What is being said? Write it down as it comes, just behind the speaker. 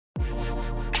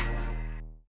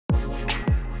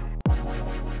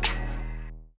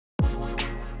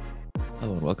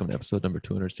Hello and welcome to episode number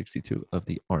 262 of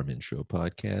the Armin Show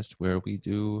podcast, where we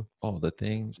do all the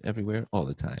things everywhere all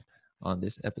the time. On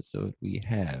this episode, we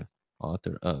have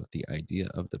author of The Idea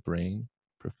of the Brain,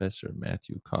 Professor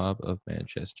Matthew Cobb of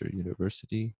Manchester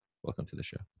University. Welcome to the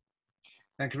show.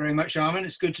 Thank you very much, Armin.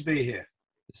 It's good to be here.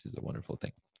 This is a wonderful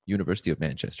thing. University of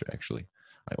Manchester, actually.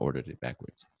 I ordered it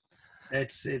backwards.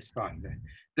 It's fine.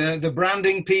 The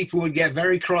branding people would get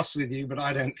very cross with you, but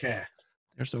I don't care.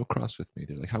 They're so cross with me.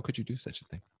 They're like, how could you do such a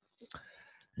thing?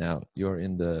 Now, you're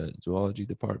in the zoology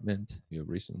department. You have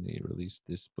recently released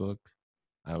this book.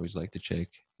 I always like to check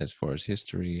as far as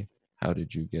history. How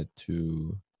did you get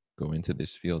to go into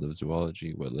this field of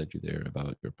zoology? What led you there?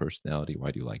 About your personality?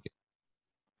 Why do you like it?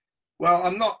 Well,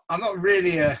 I'm not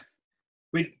really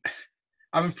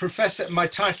I'm a professor. My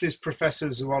title is Professor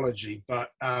of Zoology,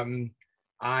 but I'm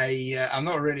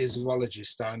not really a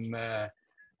zoologist. I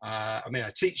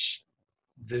teach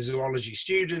the zoology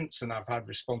students and I've had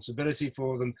responsibility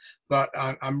for them, but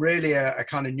I'm really a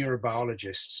kind of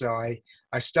neurobiologist. So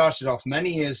I started off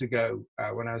many years ago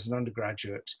when I was an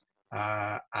undergraduate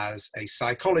as a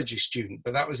psychology student,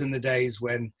 but that was in the days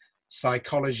when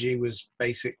psychology was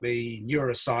basically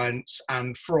neuroscience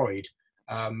and Freud.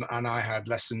 And I had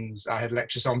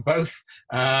lectures on both.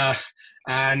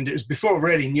 And it was before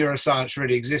really neuroscience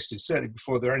really existed, certainly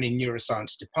before there were any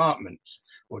neuroscience departments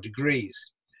or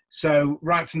degrees. So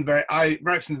right from the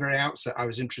very outset, I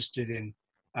was interested in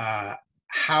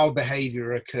how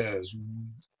behavior occurs,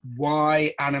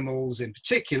 why animals in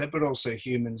particular, but also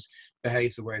humans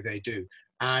behave the way they do.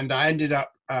 And I ended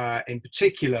up in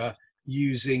particular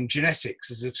using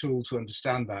genetics as a tool to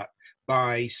understand that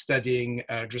by studying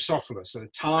Drosophila, so the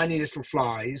tiny little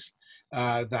flies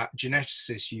that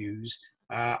geneticists use.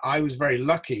 I was very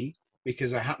lucky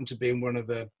because I happened to be in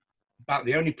about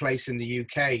the only place in the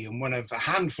UK and one of a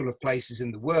handful of places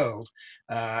in the world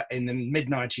in the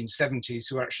mid-1970s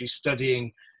who were actually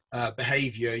studying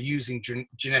behavior using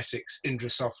genetics in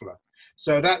Drosophila.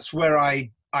 So that's where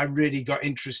I really got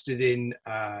interested in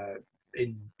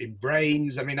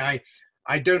brains. I mean, I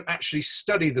don't actually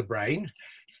study the brain.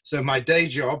 So my day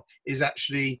job is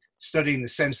actually studying the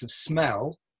sense of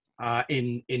smell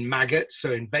in maggots,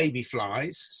 so in baby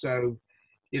flies. So,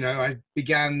 I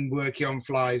began working on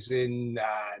flies in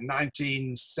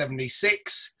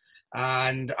 1976,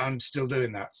 and I'm still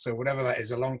doing that. So whatever that is,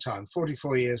 a long time,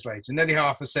 44 years later, nearly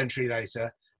half a century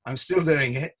later, I'm still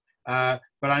doing it. But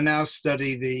I now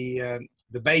study the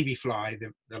baby fly,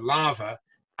 the larva,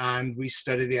 and we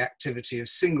study the activity of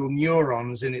single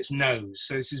neurons in its nose.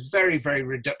 So this is very, very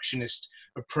reductionist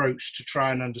approach to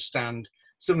try and understand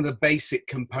some of the basic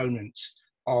components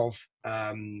of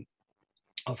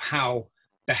how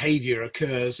behavior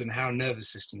occurs and how nervous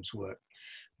systems work.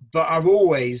 But I've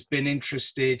always been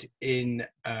interested in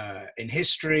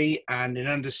history and in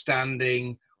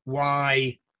understanding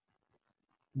why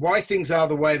things are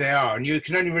the way they are. And you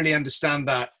can only really understand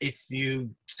that if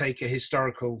you take a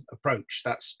historical approach.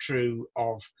 That's true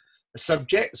of a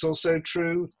subject. It's also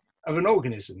true of an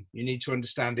organism. You need to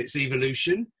understand its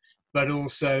evolution, but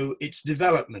also its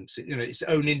development, its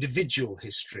own individual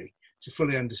history to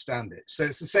fully understand it. So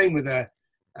it's the same with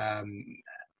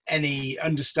any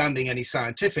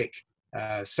scientific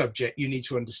subject. You need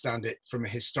to understand it from a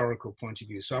historical point of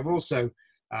view. So I've also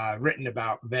written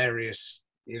about various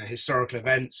historical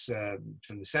events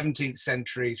from the 17th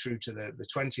century through to the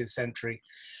 20th century.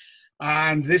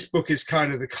 And this book is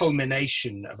kind of the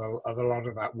culmination of a lot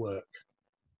of that work.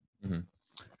 Mm-hmm.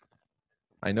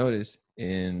 I noticed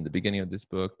in the beginning of this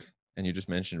book, and you just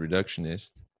mentioned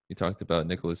reductionist, you talked about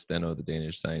Nicolas Steno, the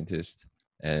Danish scientist,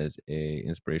 as a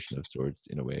inspiration of sorts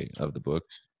in a way of the book.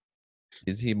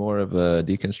 Is he more of a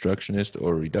deconstructionist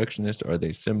or reductionist? Are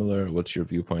they similar? What's your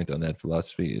viewpoint on that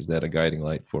philosophy? Is that a guiding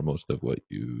light for most of what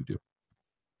you do?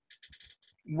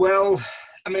 Well,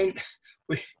 I mean,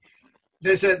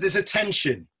 there's a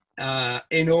tension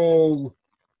in all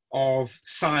of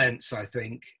science, I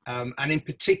think, and in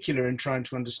particular in trying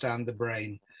to understand the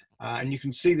brain. And you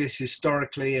can see this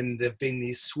historically, and there have been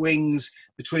these swings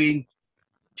between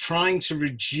trying to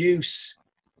reduce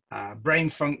brain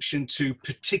function to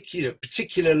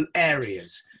particular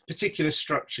areas, particular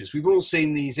structures. We've all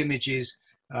seen these images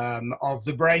of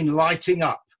the brain lighting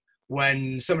up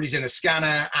when somebody's in a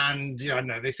scanner and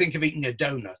they think of eating a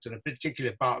donut and a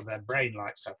particular part of their brain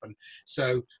lights up. And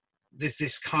so there's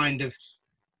this kind of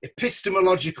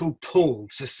epistemological pull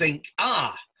to think,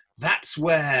 that's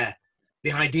where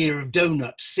the idea of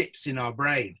donut sits in our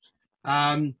brain.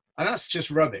 And that's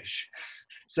just rubbish.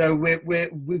 So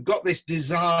we've got this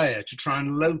desire to try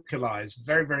and localize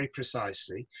very, very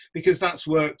precisely, because that's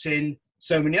worked in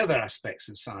so many other aspects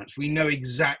of science. We know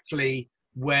exactly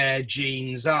where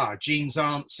genes are. Genes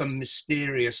aren't some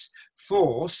mysterious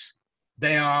force.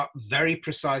 They are very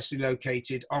precisely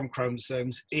located on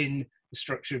chromosomes in the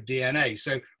structure of DNA.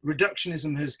 So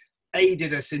reductionism has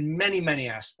aided us in many, many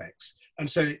aspects. And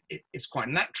so it's quite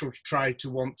natural to try to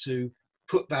want to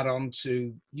put that on,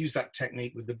 to use that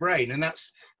technique with the brain. And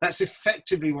that's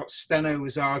effectively what Steno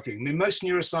was arguing. I mean, most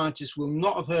neuroscientists will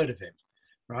not have heard of him,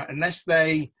 right? Unless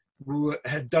they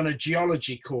had done a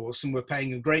geology course and were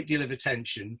paying a great deal of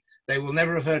attention, they will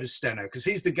never have heard of Steno, because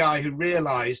he's the guy who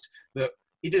realized that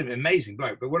he did an amazing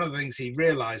bloke. But one of the things he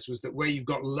realized was that where you've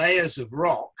got layers of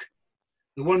rock,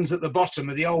 the ones at the bottom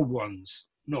are the old ones,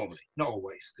 normally, not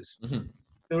always, because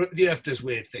the Earth does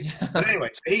weird things. But anyway,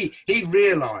 so he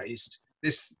realized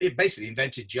this, it basically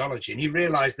invented geology, and he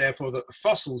realized therefore that the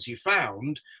fossils you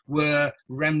found were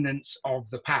remnants of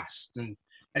the past. And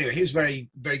anyway, he was very,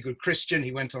 very good Christian.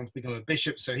 He went on to become a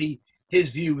bishop. So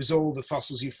his view was all the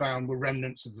fossils you found were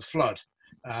remnants of the flood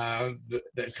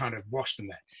that kind of washed them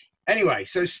there. Anyway,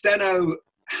 so Steno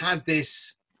had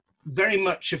this very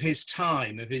much of his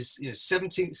time, of his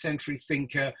 17th century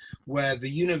thinker, where the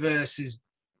universe is,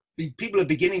 people are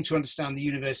beginning to understand the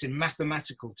universe in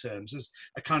mathematical terms as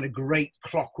a kind of great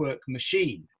clockwork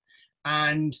machine.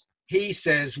 And he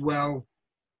says, well,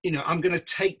 I'm going to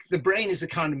take, the brain is a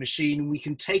kind of machine, and we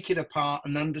can take it apart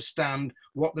and understand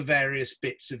what the various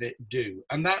bits of it do.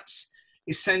 And that's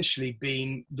essentially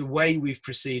been the way we've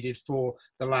proceeded for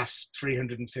the last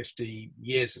 350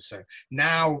 years or so.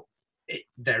 Now,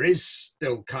 there is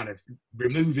still kind of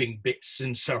removing bits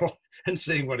and so on and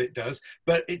seeing what it does,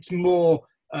 but it's more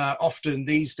often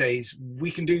these days we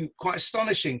can do quite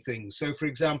astonishing things. So, for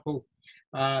example,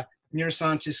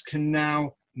 neuroscientists can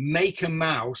now make a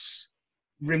mouse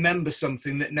remember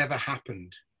something that never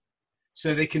happened.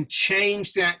 So they can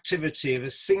change the activity of a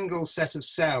single set of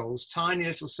cells, tiny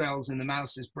little cells in the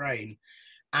mouse's brain,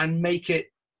 and make it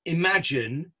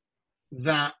imagine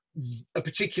that a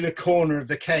particular corner of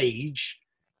the cage,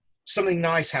 something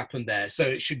nice happened there, so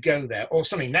it should go there, or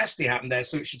something nasty happened there,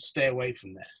 so it should stay away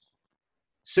from there.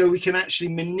 So we can actually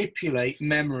manipulate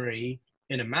memory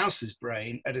in a mouse's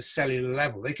brain at a cellular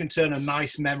level. They can turn a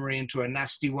nice memory into a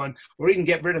nasty one, or even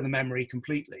get rid of the memory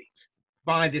completely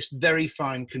by this very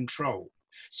fine control.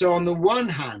 So on the one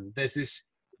hand, there's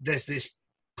this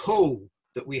pull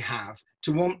that we have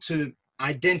to want to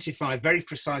identify very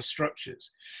precise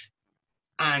structures.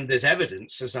 And there's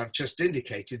evidence, as I've just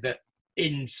indicated, that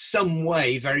in some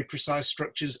way, very precise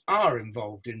structures are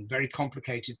involved in very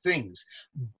complicated things.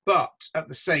 But at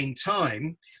the same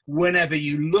time, whenever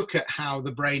you look at how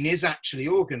the brain is actually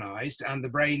organized, and the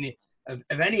brain of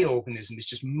any organism is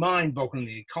just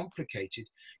mind-bogglingly complicated,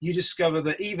 you discover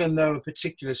that even though a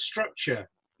particular structure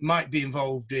might be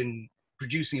involved in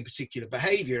producing a particular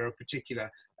behavior or a particular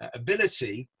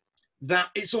ability, that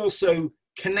it's also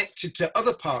connected to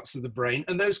other parts of the brain.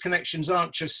 And those connections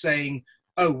aren't just saying,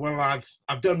 oh, well,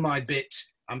 I've done my bit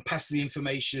and passed the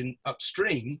information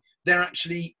upstream. They're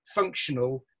actually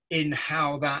functional in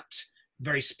how that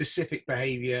very specific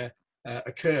behavior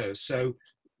occurs. So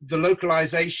the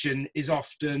localization is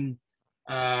often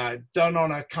done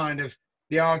on a kind of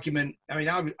the argument. I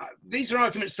mean, these are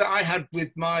arguments that I had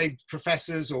with my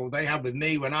professors, or they had with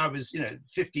me when I was,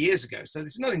 50 years ago. So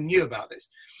there's nothing new about this.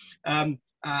 And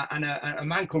a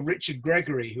man called Richard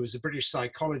Gregory, who was a British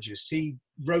psychologist, he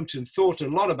wrote and thought a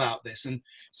lot about this and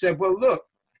said, well, look,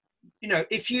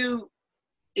 if you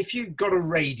got a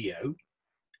radio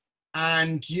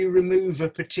and you remove a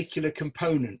particular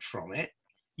component from it,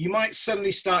 you might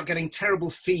suddenly start getting terrible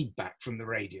feedback from the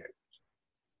radio.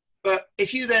 But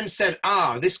if you then said,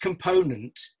 this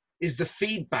component is the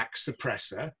feedback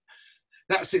suppressor,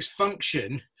 that's its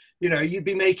function, you'd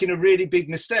be making a really big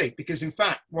mistake, because in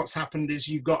fact, what's happened is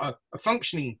you've got a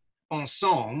functioning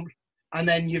ensemble, and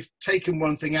then you've taken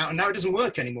one thing out and now it doesn't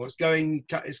work anymore. It's going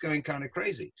kind of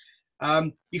crazy.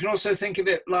 You can also think of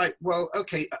it like, well,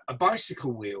 okay, a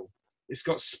bicycle wheel, it's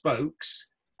got spokes,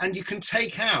 and you can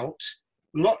take out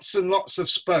lots and lots of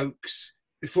spokes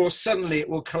before suddenly it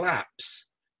will collapse.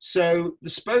 So the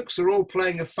spokes are all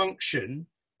playing a function,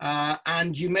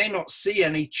 and you may not see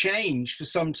any change for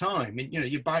some time. And,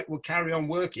 your bike will carry on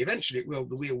working. Eventually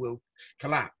the wheel will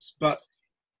collapse. But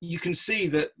you can see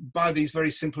that by these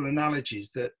very simple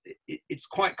analogies that it's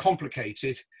quite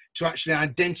complicated to actually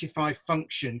identify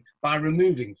function by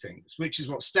removing things, which is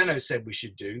what Steno said we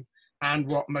should do, and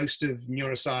what most of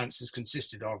neuroscience has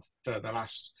consisted of for the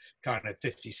last kind of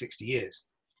 50, 60 years.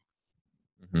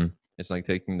 Mm-hmm. It's like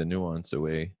taking the nuance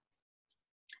away.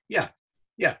 Yeah.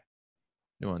 Yeah.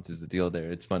 Nuance is the deal there.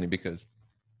 It's funny because,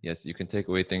 yes, you can take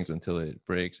away things until it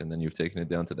breaks, and then you've taken it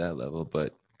down to that level.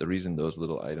 But the reason those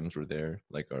little items were there,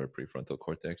 like our prefrontal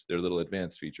cortex, they're little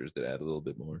advanced features that add a little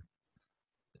bit more.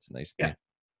 It's a nice Yeah. thing.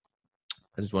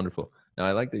 That is wonderful. Now,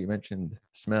 I like that you mentioned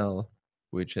smell,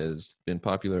 which has been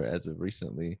popular as of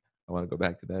recently. I want to go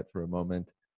back to that for a moment.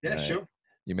 Yeah, sure.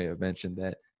 You may have mentioned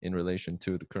that in relation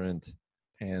to the current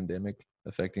pandemic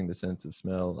affecting the sense of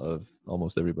smell of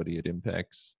almost everybody it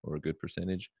impacts, or a good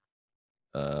percentage.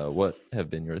 What have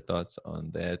been your thoughts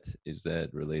on that? Is that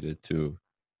related to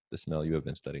the smell you have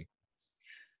been studying?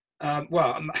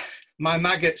 Well, my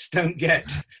maggots don't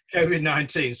get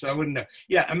COVID-19, so I wouldn't know.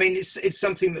 Yeah, I mean, it's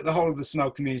something that the whole of the smell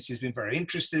community has been very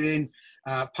interested in.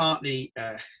 Partly,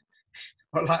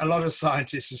 well, like a lot of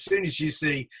scientists, as soon as you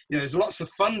see, there's lots of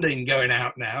funding going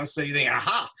out now, so you think,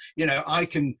 aha, I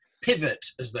can pivot,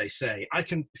 as they say. I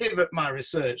can pivot my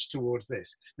research towards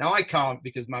this. Now, I can't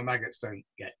because my maggots don't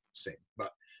get sick,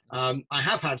 but I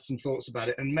have had some thoughts about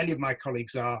it, and many of my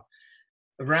colleagues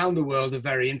around the world are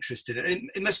very interested.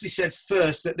 It must be said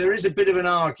first that there is a bit of an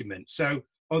argument. So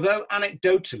although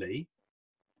anecdotally,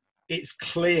 it's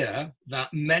clear that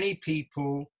many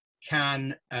people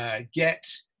can get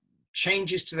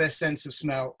changes to their sense of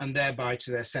smell and thereby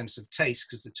to their sense of taste,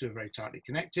 because the two are very tightly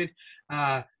connected.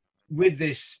 With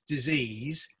this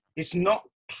disease, it's not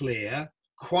clear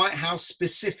quite how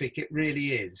specific it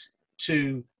really is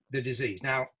to the disease.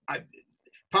 Now,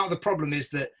 part of the problem is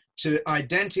that to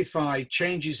identify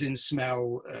changes in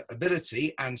smell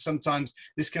ability, and sometimes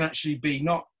this can actually be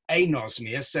not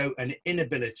anosmia, so an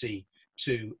inability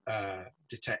to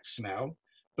detect smell,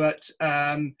 but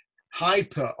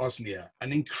hyperosmia,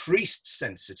 an increased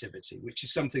sensitivity, which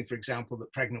is something, for example,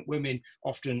 that pregnant women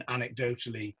often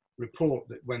anecdotally report,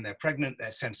 that when they're pregnant,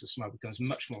 their sense of smell becomes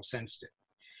much more sensitive.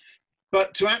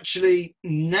 But to actually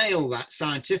nail that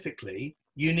scientifically,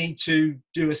 you need to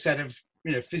do a set of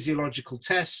physiological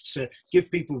tests to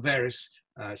give people various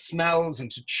smells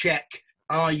and to check,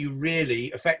 are you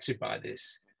really affected by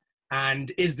this?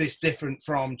 And is this different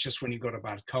from just when you've got a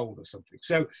bad cold or something?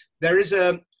 So there is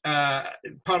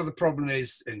part of the problem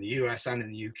is in the US and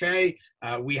in the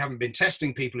UK, we haven't been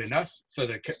testing people enough for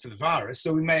the virus.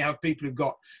 So we may have people who've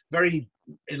got very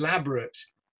elaborate,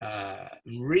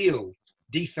 real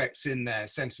defects in their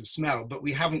sense of smell, but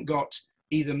we haven't got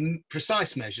either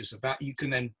precise measures of that you can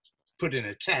then put in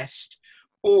a test,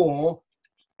 or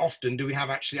often do we have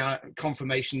actually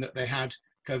confirmation that they had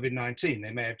COVID-19?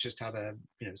 They may have just had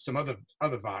some other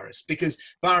virus, because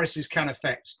viruses can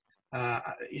affect,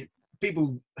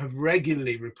 people have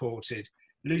regularly reported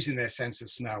losing their sense of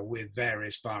smell with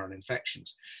various viral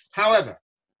infections. However,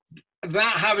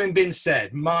 that having been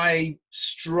said, my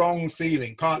strong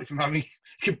feeling, partly from having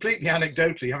completely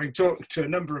anecdotally, having talked to a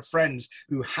number of friends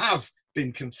who have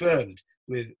been confirmed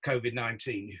with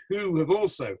COVID-19, who have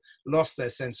also lost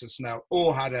their sense of smell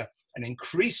or had an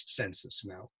increased sense of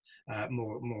smell,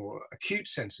 more acute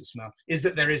sense of smell, is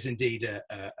that there is indeed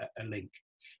a link.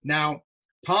 Now,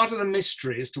 part of the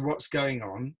mystery as to what's going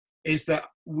on is that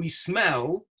we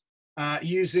smell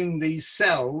using these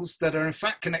cells that are in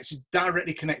fact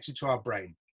directly connected to our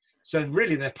brain. So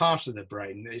really they're part of the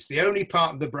brain. It's the only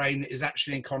part of the brain that is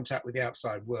actually in contact with the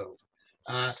outside world.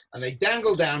 And they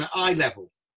dangle down at eye level.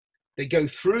 They go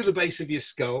through the base of your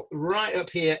skull, right up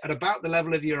here at about the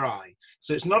level of your eye.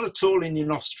 So it's not at all in your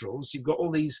nostrils. You've got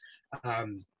all these,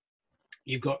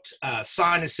 you've got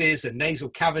sinuses and nasal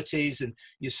cavities, and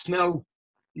you smell,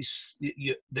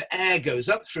 the air goes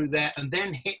up through there and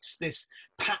then hits this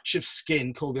patch of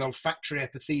skin called the olfactory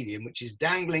epithelium, which is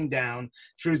dangling down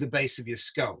through the base of your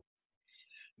skull.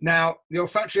 Now, the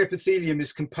olfactory epithelium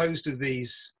is composed of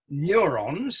these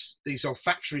neurons, these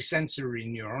olfactory sensory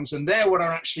neurons, and they're what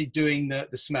are actually doing the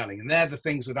smelling. And they're the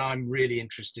things that I'm really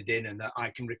interested in and that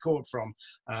I can record from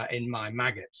in my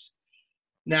maggots.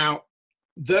 Now,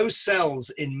 those cells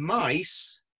in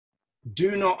mice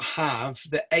do not have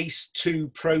the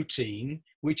ACE2 protein,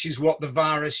 which is what the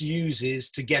virus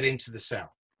uses to get into the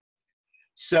cell.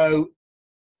 So,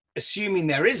 assuming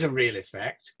there is a real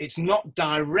effect, it's not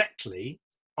directly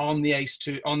on the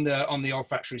ACE2, on the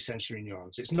olfactory sensory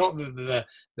neurons. It's not the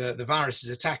virus is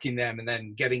attacking them and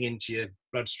then getting into your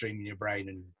bloodstream in your brain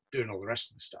and doing all the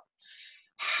rest of the stuff.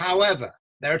 However,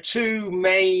 there are two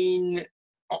main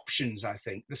options, I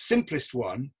think. The simplest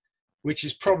one, which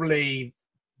is probably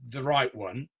the right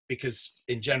one, because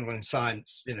in general in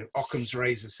science, Occam's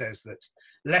razor says that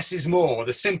less is more.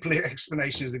 The simpler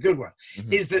explanation is the good one,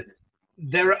 is that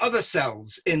there are other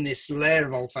cells in this layer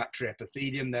of olfactory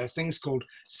epithelium. There are things called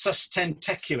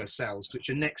sustentacular cells, which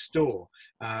are next door,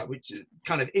 which are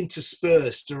kind of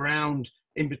interspersed around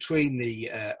in between the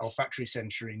olfactory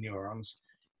sensory neurons,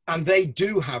 and they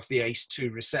do have the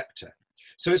ACE2 receptor.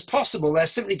 So it's possible they're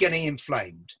simply getting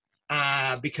inflamed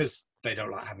because they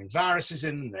don't like having viruses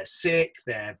in them, they're sick,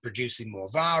 they're producing more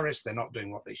virus, they're not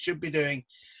doing what they should be doing,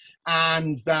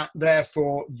 and that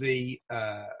therefore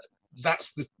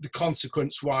that's the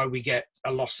consequence why we get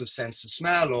a loss of sense of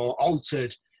smell or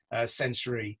altered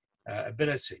sensory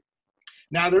ability.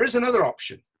 Now, there is another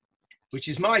option, which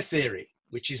is my theory,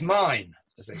 which is mine,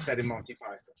 as they said in Monty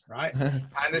Python, right? And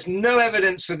there's no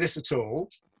evidence for this at all,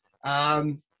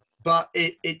 but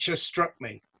it just struck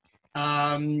me.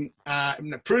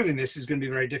 Proving this is going to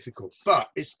be very difficult, but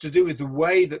it's to do with the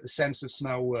way that the sense of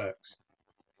smell works.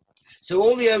 So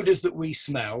all the odors that we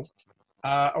smell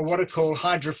are what are called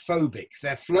hydrophobic.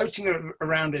 They're floating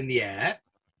around in the air,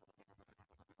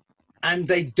 and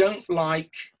they don't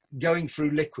like going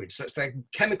through liquids. That's their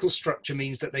chemical structure,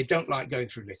 means that they don't like going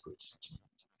through liquids.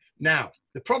 Now,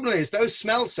 the problem is those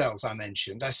smell cells I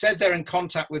mentioned, I said they're in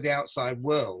contact with the outside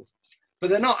world, but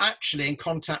they're not actually in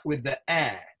contact with the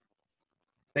air.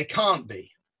 They can't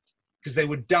be, because they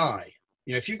would die.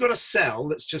 You know, if you've got a cell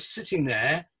that's just sitting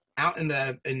there out in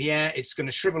the air, it's going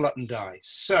to shrivel up and die.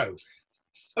 So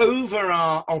over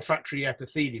our olfactory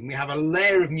epithelium, we have a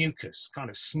layer of mucus, kind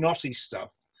of snotty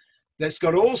stuff, that's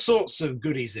got all sorts of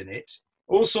goodies in it,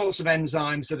 all sorts of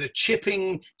enzymes that are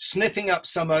snipping up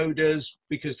some odors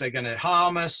because they're going to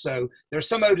harm us. So there are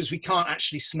some odors we can't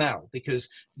actually smell because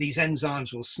these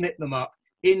enzymes will snip them up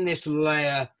in this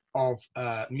layer of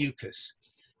mucus.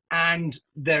 And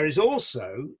there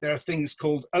are things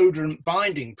called odorant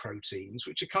binding proteins,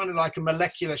 which are kind of like a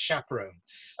molecular chaperone.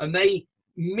 And they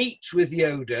meet with the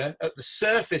odor at the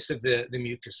surface of the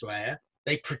mucus layer.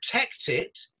 They protect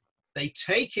it. They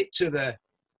take it to the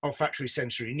olfactory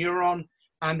sensory neuron,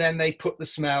 and then they put the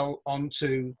smell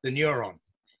onto the neuron.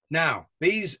 Now,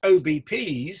 these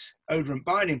OBPs, odorant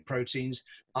binding proteins,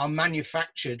 are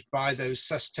manufactured by those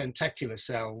sustentacular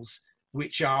cells,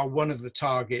 which are one of the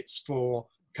targets for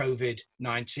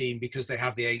COVID-19 because they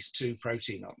have the ACE2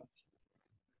 protein on them.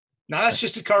 Now, that's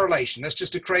just a correlation. That's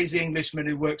just a crazy Englishman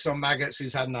who works on maggots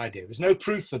who's had an idea. There's no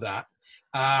proof for that.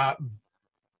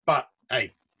 But,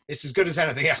 hey, it's as good as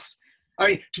anything else. I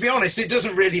mean, to be honest, it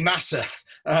doesn't really matter,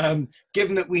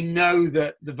 given that we know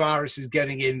that the virus is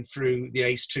getting in through the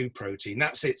ACE2 protein.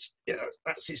 That's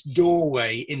its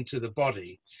doorway into the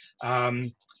body.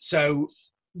 So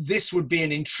this would be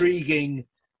an intriguing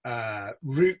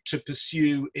route to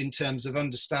pursue in terms of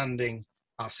understanding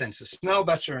our sense of smell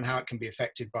better and how it can be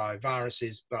affected by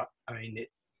viruses. But I mean,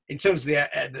 in terms of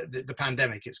the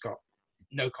pandemic, it's got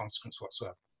no consequence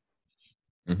whatsoever.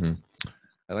 Mm-hmm.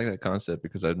 I like that concept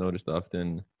because I've noticed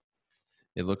often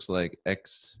it looks like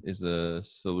X is a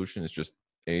solution. It's just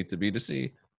A to B to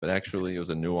C, but actually it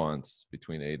was a nuance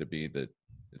between A to B that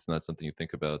it's not something you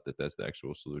think about, that's the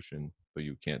actual solution, but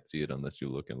you can't see it unless you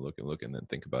look and look and look and then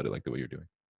think about it like the way you're doing.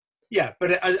 Yeah,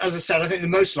 but as I said, I think the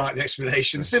most likely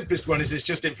explanation, the simplest one, is it's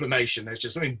just inflammation. There's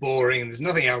just something boring and there's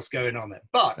nothing else going on there.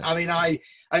 But I mean,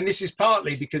 and this is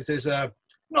partly because there's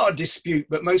not a dispute,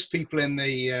 but most people in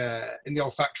the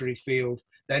olfactory field,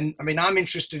 then, I mean, I'm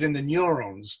interested in the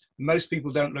neurons. Most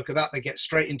people don't look at that. They get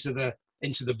straight into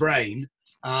the brain.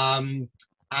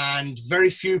 And very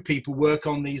few people work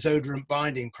on these odorant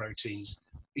binding proteins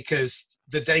because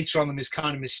the data on them is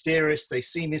kind of mysterious. They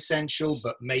seem essential,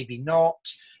 but maybe not.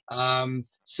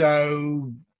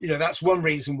 So, you know, that's one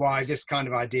reason why this kind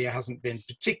of idea hasn't been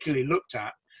particularly looked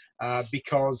at,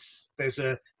 because there's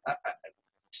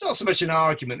it's not so much an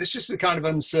argument, there's just a kind of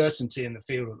uncertainty in the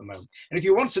field at the moment. And if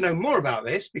you want to know more about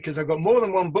this, because I've got more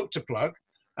than one book to plug,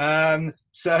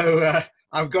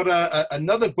 I've got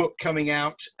another book coming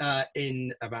out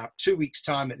in about 2 weeks'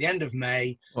 time at the end of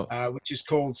May, which is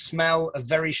called Smell, A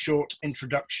Very Short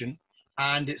Introduction.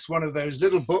 And it's one of those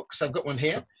little books, I've got one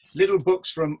here, little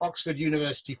books from Oxford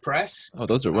University Press. Oh,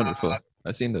 those are wonderful.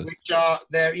 I've seen those. Which are,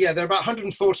 they're about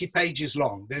 140 pages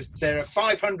long. There are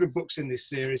 500 books in this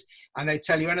series, and they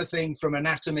tell you anything from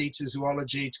anatomy to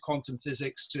zoology to quantum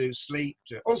physics to sleep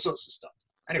to all sorts of stuff.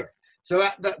 Anyway, so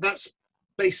that's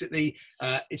basically,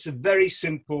 it's a very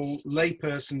simple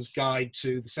layperson's guide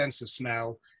to the sense of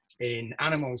smell in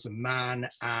animals and man,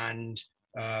 and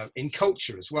in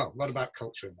culture as well. A lot about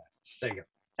culture in there. There you go.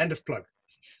 End of plug.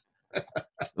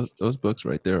 Those books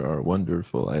right there are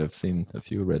wonderful. I have seen a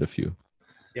few, read a few.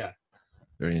 Yeah.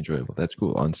 Very enjoyable. That's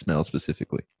cool. On smell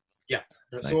specifically. Yeah,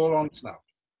 that's nice. all on smell.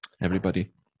 Everybody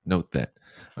note that.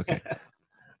 Okay.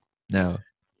 Now,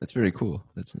 that's very cool.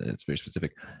 That's very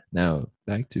specific. Now,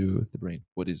 back to the brain.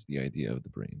 What is the idea of the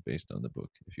brain based on the book,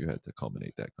 if you had to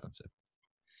culminate that concept?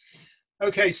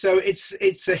 Okay, so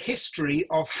it's a history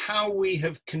of how we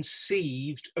have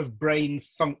conceived of brain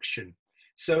function.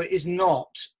 So it is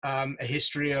not a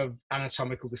history of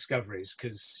anatomical discoveries,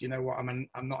 because you know what, I'm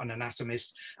not an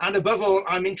anatomist, and above all,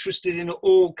 I'm interested in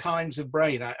all kinds of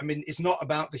brain. I mean, it's not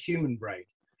about the human brain.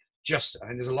 I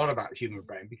mean, there's a lot about the human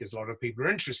brain because a lot of people are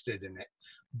interested in it,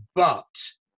 but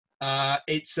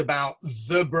it's about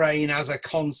the brain as a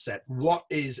concept. What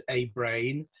is a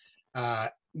brain?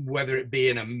 Whether it be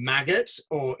in a maggot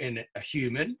or in a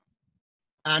human,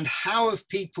 and how have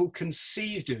people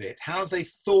conceived of it, how they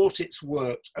thought it's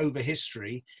worked over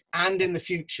history and in the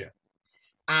future.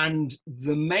 And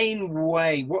the main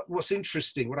way, what's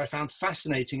interesting, what I found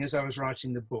fascinating as I was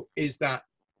writing the book, is that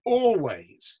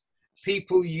always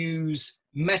people use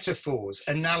metaphors,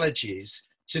 analogies,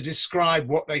 to describe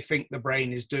what they think the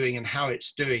brain is doing and how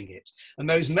it's doing it. And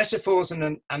those metaphors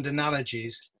and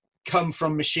analogies come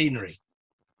from machinery.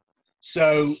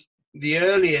 So the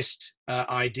earliest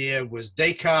idea was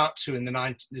Descartes, who in the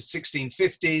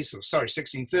 1650s, or sorry,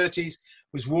 1630s,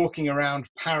 was walking around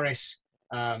Paris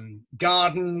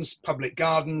gardens, public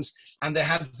gardens, and they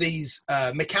had these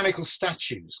mechanical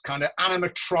statues, kind of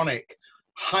animatronic,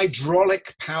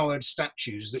 hydraulic powered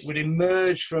statues that would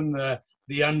emerge from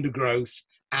the undergrowth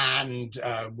and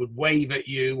would wave at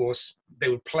you, or they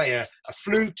would play a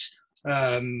flute,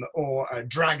 or a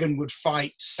dragon would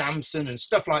fight Samson and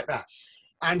stuff like that.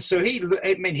 And so he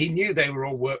knew they were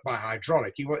all worked by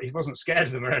hydraulic. He wasn't scared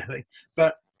of them or anything,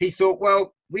 but he thought,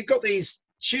 well, we've got these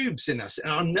tubes in us, in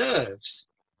our nerves.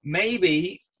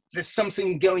 Maybe there's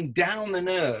something going down the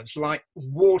nerves like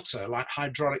water, like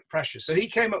hydraulic pressure. So he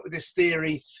came up with this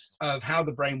theory of how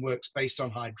the brain works based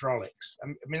on hydraulics. I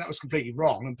mean, that was completely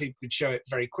wrong, and people could show it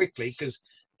very quickly because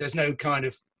there's no kind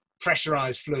of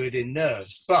pressurized fluid in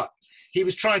nerves. But he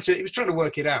was trying to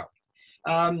work it out.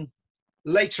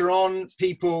 Later on,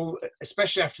 people,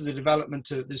 especially after the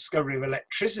development of the discovery of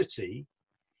electricity,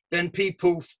 then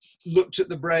people looked at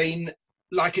the brain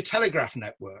like a telegraph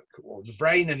network, or the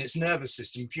brain and its nervous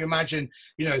system. If you imagine,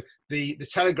 you know, the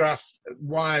telegraph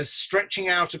wires stretching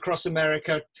out across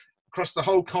America, across the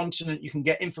whole continent, you can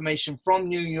get information from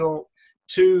New York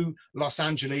to Los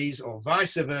Angeles or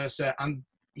vice versa. And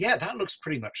yeah, that looks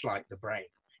pretty much like the brain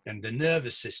and the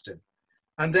nervous system.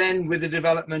 And then with the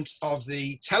development of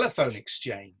the telephone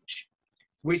exchange,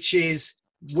 which is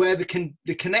where the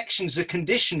connections are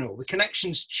conditional, the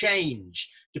connections change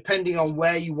depending on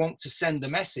where you want to send the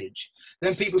message,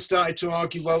 then people started to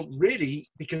argue, well, really,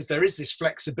 because there is this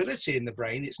flexibility in the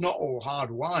brain, it's not all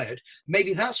hardwired,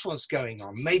 maybe that's what's going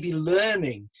on. Maybe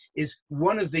learning is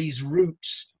one of these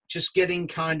routes just getting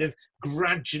kind of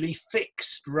gradually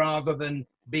fixed rather than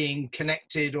being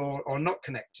connected or not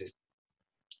connected.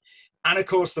 And of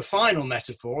course, the final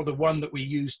metaphor, the one that we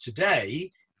use today,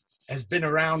 has been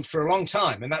around for a long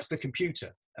time, and that's the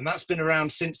computer. And that's been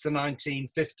around since the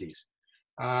 1950s.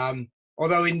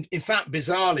 Although in fact,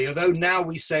 bizarrely, although now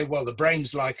we say, well, the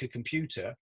brain's like a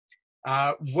computer,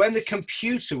 when the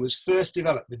computer was first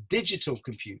developed, the digital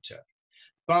computer,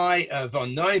 by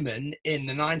von Neumann in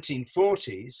the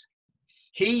 1940s,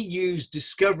 he used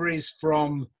discoveries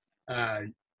from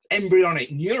embryonic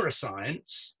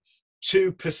neuroscience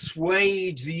to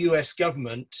persuade the US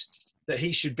government that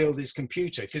he should build his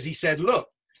computer, because he said, look,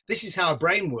 this is how a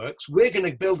brain works. We're going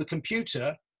to build a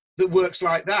computer that works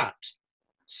like that.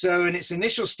 So in its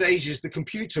initial stages, the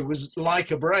computer was like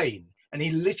a brain, and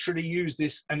he literally used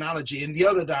this analogy in the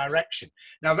other direction.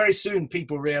 Now, very soon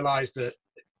people realized that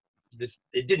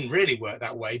it didn't really work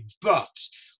that way, but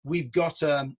we've got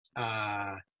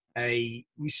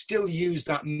we still use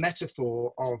that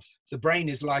metaphor of the brain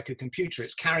is like a computer.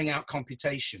 It's carrying out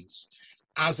computations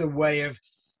as a way of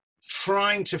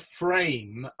trying to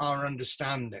frame our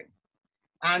understanding.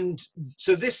 And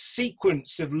so this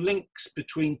sequence of links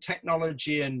between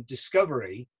technology and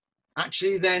discovery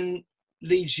actually then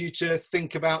leads you to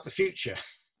think about the future.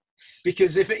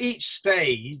 Because if at each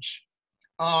stage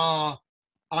our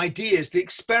ideas, the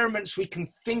experiments we can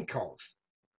think of,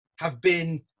 have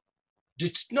been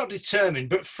not determined,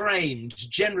 but framed,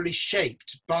 generally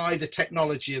shaped by the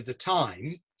technology of the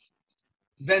time,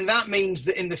 then that means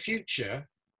that in the future,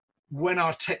 when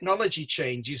our technology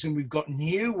changes and we've got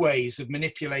new ways of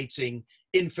manipulating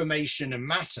information and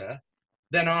matter,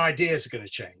 then our ideas are going to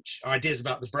change, our ideas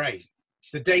about the brain.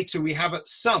 The data we have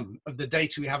some of the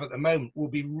data we have at the moment will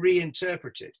be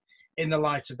reinterpreted in the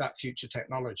light of that future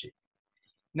technology.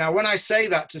 Now, when I say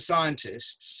that to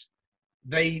scientists,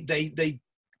 they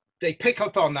pick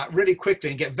up on that really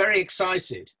quickly and get very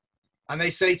excited. And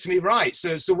they say to me, right,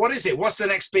 so what is it? What's the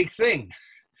next big thing?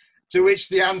 To which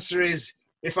the answer is,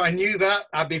 if I knew that,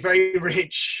 I'd be very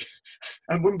rich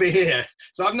and wouldn't be here.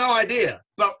 So I've no idea,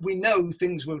 but we know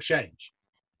things will change.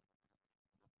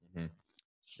 Mm-hmm.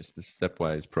 It's the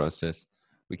stepwise process.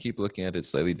 We keep looking at it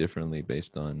slightly differently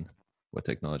based on what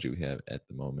technology we have at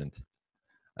the moment.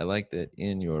 I like that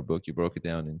in your book, you broke it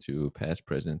down into past,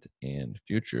 present, and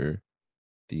future.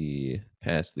 The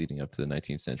past leading up to the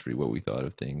 19th century, what we thought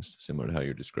of things, similar to how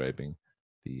you're describing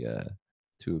the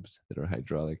tubes that are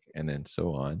hydraulic, and then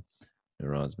so on,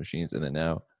 neurons, machines. And then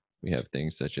now we have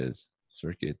things such as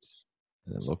circuits,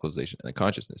 and then localization, and then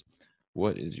consciousness.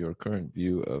 What is your current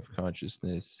view of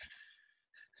consciousness?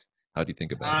 How do you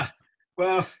think about it?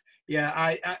 Well, yeah,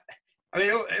 I mean,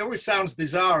 it always sounds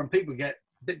bizarre and people get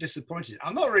a bit disappointed.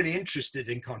 I'm not really interested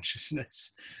in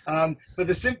consciousness for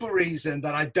the simple reason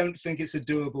that I don't think it's a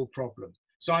doable problem.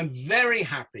 So I'm very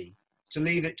happy to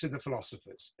leave it to the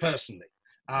philosophers, personally.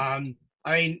 I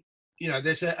mean, you know,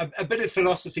 there's a bit of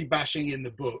philosophy bashing in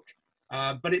the book,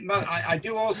 but I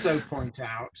do also point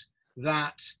out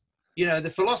that, you know, the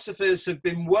philosophers have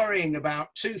been worrying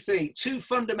about two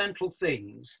fundamental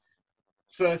things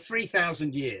for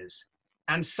 3,000 years.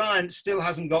 And science still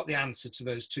hasn't got the answer to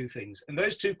those two things. And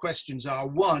those two questions are,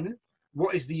 one,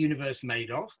 what is the universe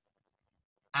made of?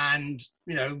 And,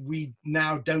 you know, we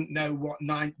now don't know what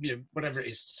whatever it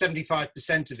is,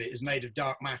 75% of it is made of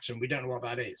dark matter, and we don't know what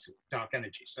that is, dark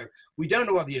energy. So we don't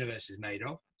know what the universe is made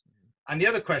of. And the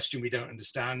other question we don't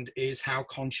understand is how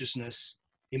consciousness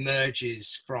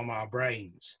emerges from our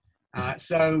brains.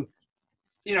 So,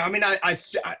 you know, I mean,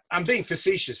 I'm being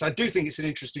facetious. I do think it's an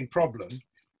interesting problem.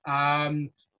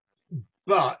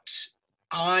 But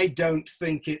I don't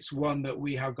think it's one that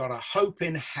we have got a hope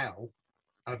in hell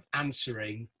of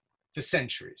answering for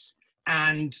centuries.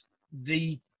 And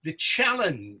the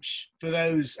challenge for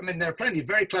those, I mean, there are plenty of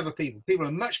very clever people. People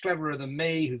are much cleverer than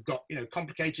me who've got, you know,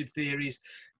 complicated theories,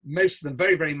 most of them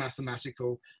very, very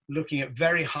mathematical, looking at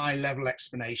very high level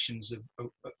explanations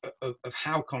of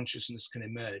how consciousness can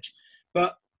emerge.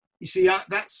 But you see,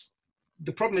 that's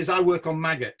the problem is I work on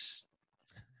maggots.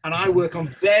 And I work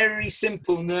on very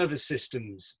simple nervous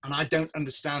systems, and I don't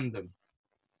understand them.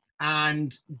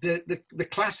 And the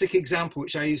classic example,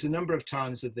 which I use a number of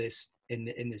times of this in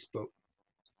this book,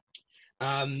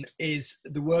 is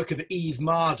the work of Eve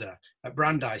Marder at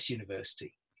Brandeis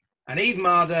University. And Eve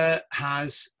Marder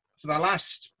has, for the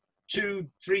last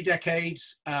 2-3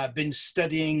 decades, been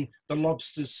studying the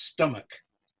lobster's stomach.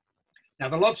 Now,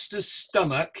 the lobster's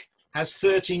stomach has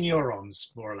 30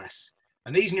 neurons, more or less.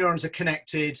 And these neurons are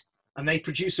connected and they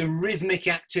produce a rhythmic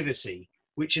activity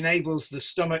which enables the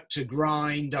stomach to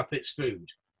grind up its food.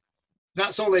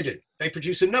 That's all they do. They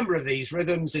produce a number of these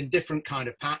rhythms in different kind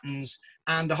of patterns,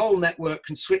 and the whole network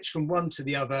can switch from one to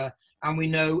the other. And we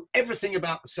know everything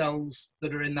about the cells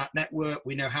that are in that network.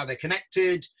 We know how they're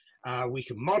connected. We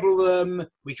can model them.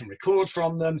 We can record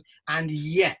from them. And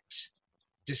yet,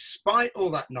 despite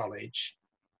all that knowledge,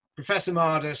 Professor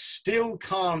Marder still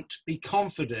can't be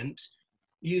confident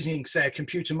using, say, a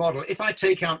computer model. If I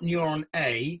take out neuron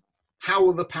A, how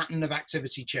will the pattern of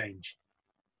activity change?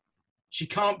 She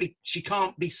can't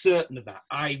be certain of that.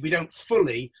 We don't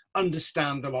fully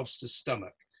understand the lobster's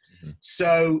stomach. Mm-hmm.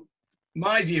 So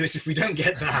my view is, if we don't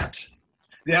get that,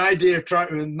 the idea of trying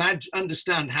to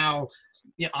understand how,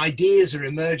 you know, ideas are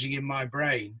emerging in my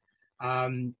brain. I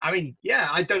mean, yeah,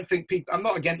 I don't think I'm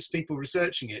not against people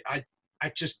researching it. I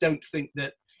just don't think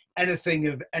that anything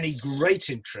of any great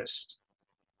interest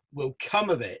will come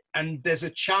of it. And there's a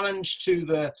challenge to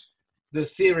the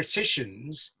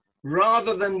theoreticians,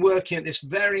 rather than working at this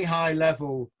very high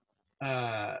level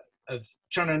of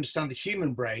trying to understand the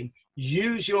human brain,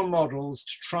 use your models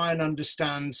to try and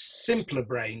understand simpler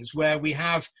brains where we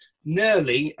have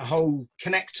nearly a whole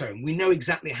connectome. We know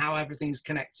exactly how everything's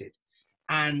connected.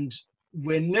 And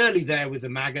we're nearly there with the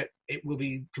maggot. It will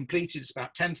be completed. It's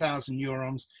about 10,000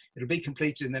 neurons. It'll be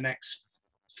completed in the next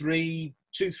 2-3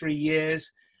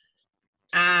 years.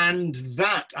 And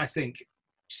that, I think,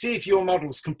 see if your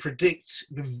models can predict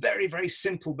the very, very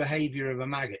simple behavior of a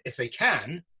maggot. If they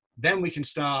can, then we can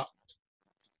start,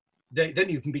 then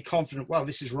you can be confident, well,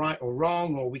 this is right or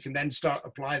wrong, or we can then start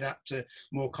apply that to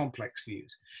more complex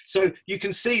views. So you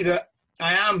can see that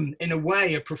I am, in a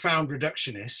way, a profound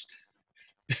reductionist,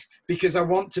 because I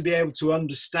want to be able to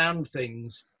understand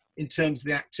things in terms of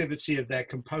the activity of their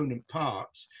component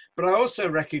parts. But I also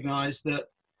recognize that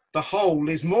the whole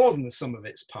is more than the sum of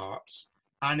its parts,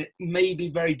 and it may be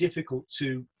very difficult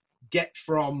to get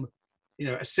from, you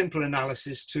know, a simple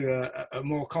analysis to a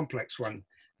more complex one.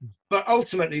 But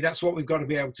ultimately, that's what we've got to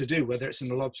be able to do, whether it's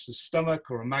in a lobster's stomach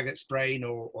or a maggot's brain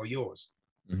or yours.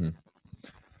 Mm-hmm.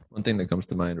 One thing that comes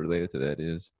to mind related to that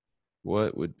is,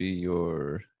 what would be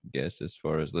your guess as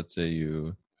far as, let's say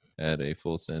you had a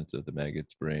full sense of the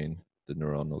maggot's brain, the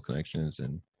neuronal connections,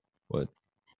 and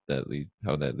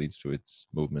how that leads to its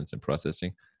movements and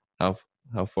processing. How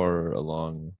far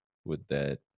along would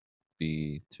that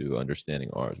be to understanding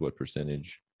ours? What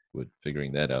percentage would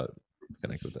figuring that out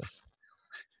connect with us?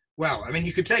 Well, I mean,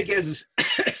 you could take it as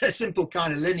a simple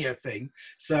kind of linear thing.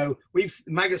 So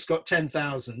maggots got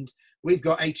 10,000, we've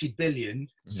got 80 billion.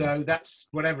 So that's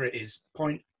whatever it is,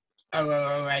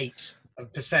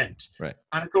 0.0008%. Right.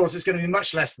 And of course, it's going to be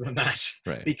much less than that,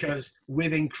 right. because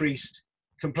with increased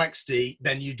complexity,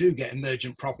 then you do get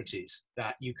emergent properties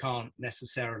that you can't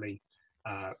necessarily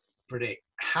predict.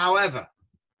 However,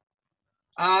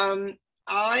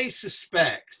 I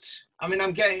suspect, I mean,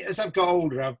 as I've got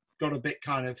older, I've got a bit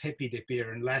kind of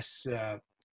hippy-dippier and less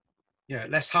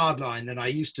hardline than I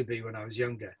used to be when I was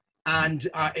younger. And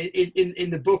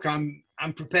in the book, I'm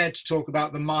prepared to talk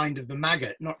about the mind of the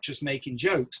maggot, not just making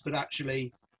jokes, but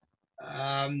actually,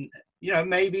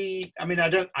 maybe, I mean, I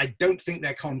don't think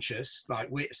they're conscious,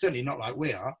 certainly not like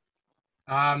we are,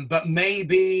 but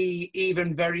maybe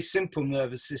even very simple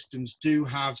nervous systems do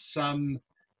have some,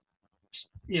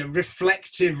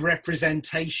 reflective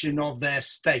representation of their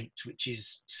state, which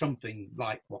is something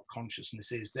like what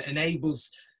consciousness is, that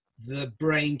enables the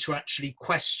brain to actually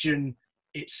question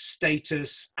its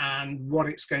status and what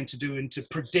it's going to do, and to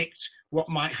predict what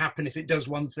might happen if it does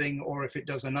one thing or if it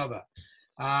does another.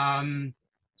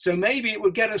 So maybe it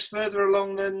would get us further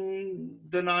along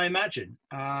than I imagine.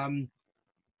 On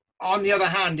the other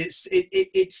hand,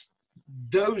 it's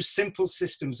those simple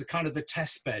systems are kind of the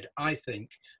test bed, I think,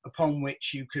 upon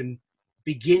which you can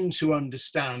begin to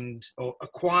understand or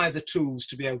acquire the tools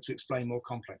to be able to explain more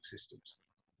complex systems.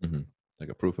 Mm-hmm. Like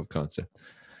a proof of concept.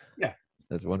 Yeah.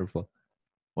 That's wonderful.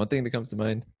 One thing that comes to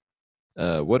mind,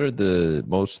 what are the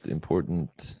most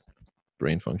important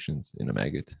brain functions in a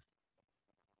maggot?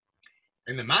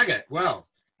 In the maggot? Well,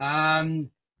 the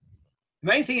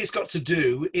main thing it's got to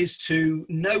do is to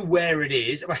know where it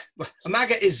is. Well, a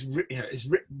maggot is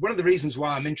one of the reasons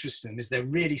why I'm interested in them is they're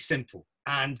really simple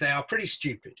and they are pretty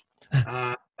stupid.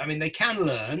 I mean, they can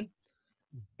learn,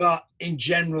 but in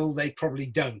general, they probably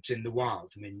don't in the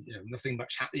wild. I mean, nothing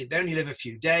much happens. They only live a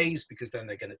few days because then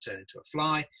they're going to turn into a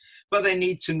fly, but they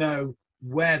need to know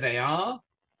where they are,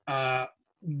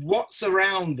 what's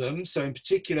around them. So in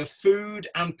particular, food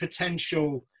and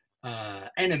potential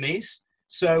enemies.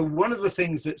 So one of the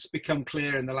things that's become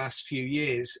clear in the last few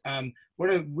years,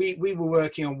 we were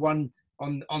working on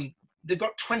they've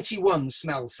got 21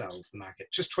 smell cells, the maggot,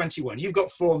 just 21. You've got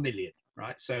 4 million,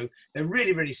 right? So they're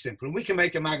really, really simple. And we can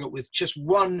make a maggot with just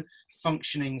one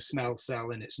functioning smell cell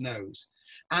in its nose.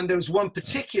 And there was one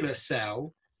particular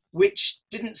cell which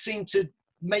didn't seem to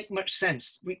make much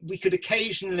sense. We could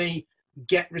occasionally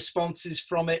get responses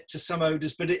from it to some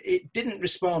odors, but it didn't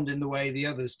respond in the way the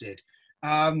others did.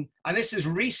 And this has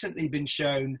recently been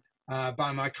shown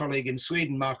by my colleague in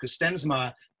Sweden, Marcus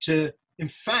Stensmeyer, to, in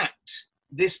fact,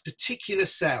 this particular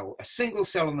cell, a single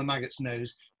cell on the maggot's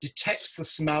nose, detects the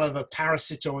smell of a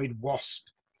parasitoid wasp.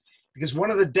 Because one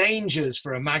of the dangers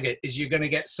for a maggot is you're going to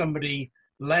get somebody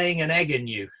laying an egg in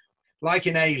you, like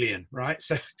in Alien, right?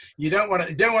 So you don't want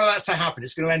that to happen.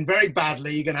 It's going to end very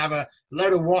badly. You're going to have a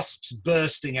load of wasps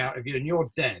bursting out of you and you're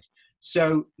dead.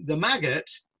 So the maggot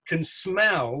can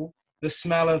smell the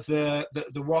smell of the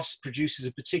wasp produces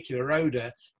a particular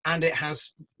odor, and it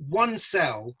has one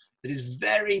cell that is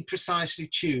very precisely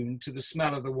tuned to the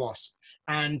smell of the wasp.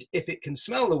 And if it can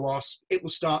smell the wasp, it will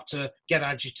start to get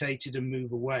agitated and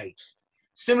move away.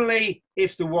 Similarly,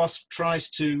 if the wasp tries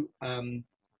to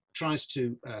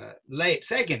lay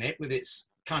its egg in it with its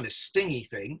kind of stingy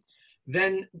thing,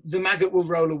 then the maggot will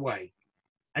roll away.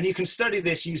 And you can study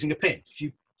this using a pin. If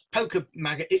you poke a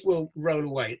maggot, it will roll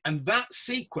away. And that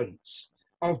sequence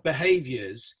of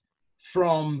behaviors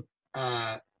from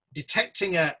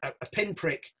detecting a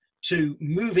pinprick to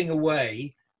moving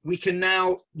away, we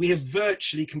have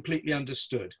virtually completely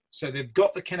understood. So they've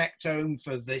got the connectome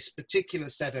for this particular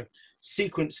set of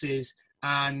sequences,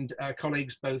 and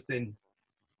colleagues both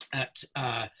at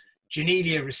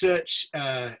Genelia Research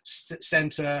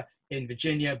Center in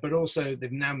Virginia, but also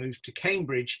they've now moved to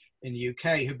Cambridge in the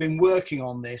UK, have been working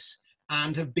on this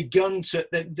and have begun to,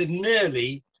 they've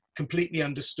nearly completely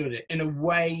understood it in a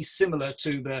way similar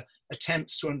to the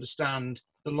attempts to understand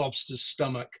the lobster's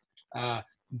stomach,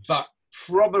 but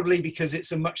probably because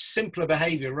it's a much simpler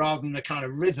behavior rather than a kind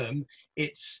of rhythm.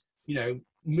 It's,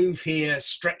 move here,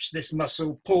 stretch this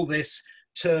muscle, pull this,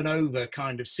 turn over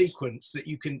kind of sequence that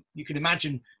you can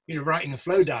imagine, writing a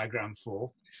flow diagram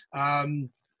for.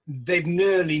 They've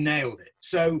nearly nailed it.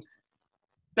 So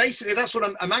basically that's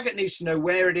what a maggot needs to know: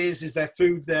 where it is there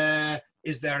food there,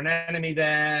 Is there an enemy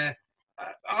there?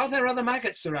 Are there other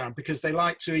maggots around? Because they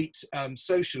like to eat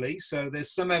socially. So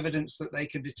there's some evidence that they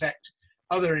can detect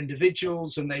other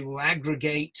individuals and they will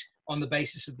aggregate on the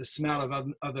basis of the smell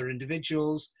of other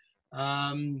individuals.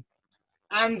 And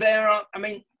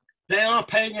they are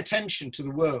paying attention to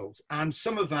the world, and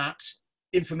some of that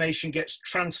information gets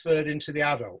transferred into the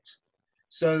adult.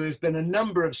 So there's been a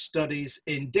number of studies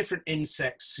in different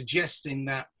insects suggesting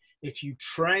that if you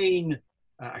train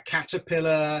a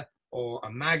caterpillar or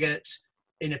a maggot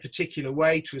in a particular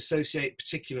way to associate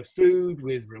particular food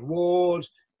with reward,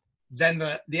 then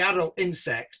the adult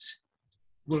insect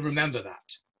will remember that,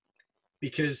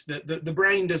 because the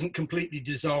brain doesn't completely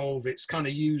dissolve. It's kind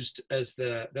of used as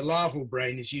the larval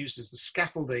brain is used as the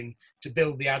scaffolding to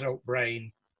build the adult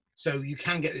brain. So you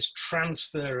can get this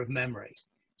transfer of memory.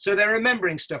 So they're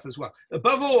remembering stuff as well.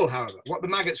 Above all, however, what the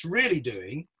maggot's really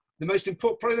doing, the most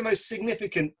important, probably the most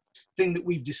significant thing that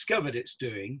we've discovered it's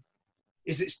doing,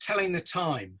 is it's telling the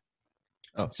time.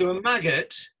 Oh. So a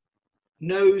maggot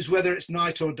knows whether it's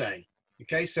night or day.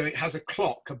 Okay, so it has a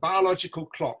clock, a biological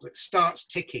clock that starts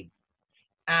ticking.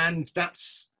 And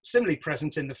that's similarly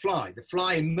present in the fly. The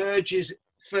fly emerges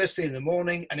first thing in the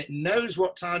morning and it knows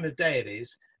what time of day it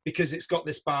is because it's got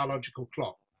this biological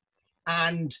clock.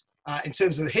 And in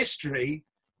terms of the history,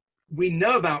 we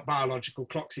know about biological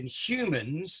clocks in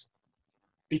humans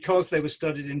because they were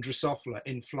studied in Drosophila,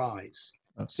 in flies.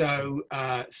 Oh. So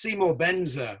Seymour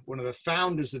Benzer, one of the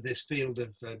founders of this field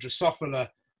of Drosophila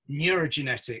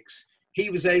neurogenetics,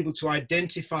 he was able to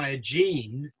identify a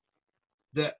gene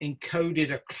that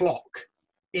encoded a clock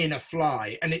in a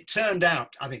fly. And it turned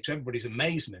out, I think to everybody's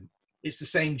amazement, it's the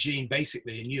same gene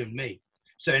basically in you and me.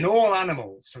 So in all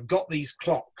animals have got these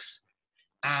clocks.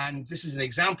 And this is an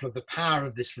example of the power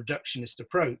of this reductionist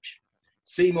approach.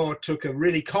 Seymour took a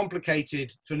really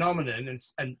complicated phenomenon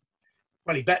and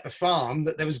well, he bet the farm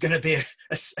that there was going to be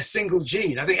a single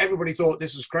gene. I think everybody thought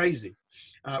this was crazy.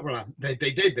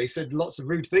 They did. They said lots of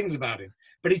rude things about him.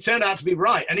 But he turned out to be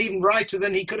right, and even righter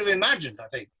than he could have imagined, I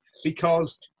think,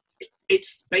 because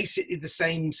it's basically the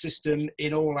same system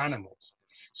in all animals.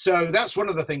 So that's one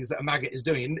of the things that a maggot is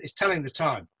doing. It's telling the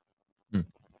time.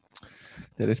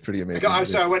 That is pretty amazing.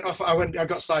 I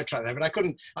got sidetracked there, but I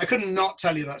couldn't not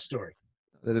tell you that story.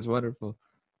 That is wonderful.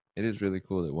 It is really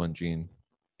cool that one gene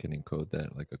can encode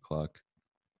that like a clock.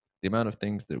 The amount of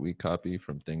things that we copy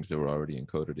from things that were already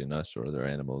encoded in us or other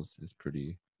animals is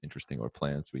pretty interesting. Or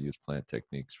plants, we use plant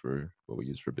techniques for what we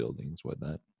use for buildings,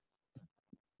 whatnot.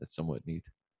 That's somewhat neat.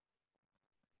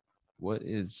 What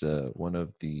is one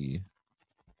of the,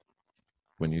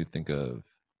 when you think of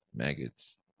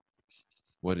maggots,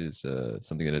 what is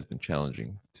something that has been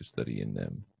challenging to study in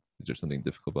them? Is there something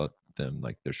difficult about them,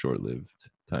 like their short-lived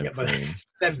time frame?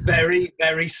 They're very,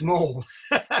 very small.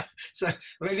 So,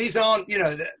 I mean, these aren't,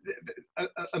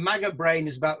 a maggot brain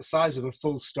is about the size of a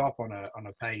full stop on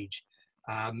a page.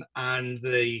 And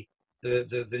the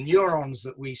neurons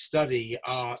that we study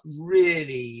are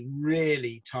really,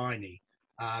 really tiny.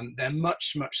 They're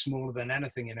much, much smaller than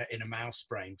anything in a mouse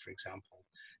brain, for example.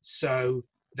 So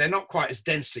they're not quite as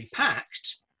densely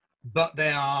packed, but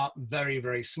they are very,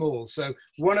 very small. So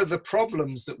one of the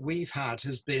problems that we've had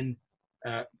has been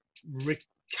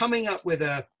coming up with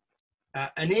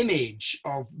an image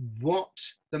of what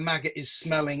the maggot is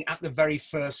smelling at the very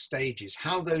first stages,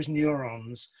 how those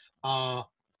neurons are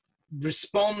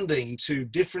responding to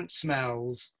different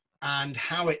smells and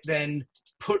how it then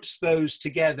puts those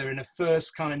together in a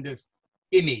first kind of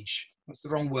image. That's the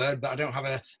wrong word, but I don't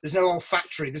have there's no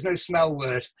olfactory, there's no smell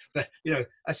word, but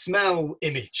a smell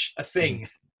image, a thing,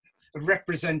 a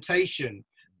representation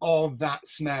of that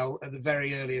smell at the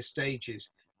very earliest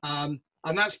stages. And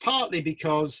that's partly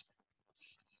because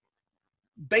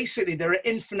basically there are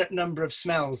infinite number of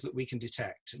smells that we can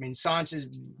detect. I mean, scientists,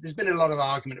 there's been a lot of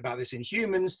argument about this in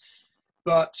humans,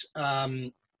 but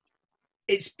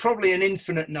it's probably an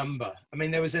infinite number. I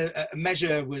mean, there was a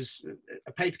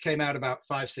paper came out about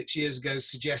 5-6 years ago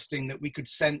suggesting that we could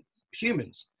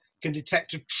humans can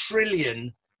detect 1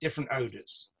 trillion different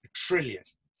odors, 1 trillion.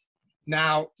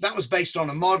 Now, that was based on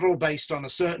a model, based on a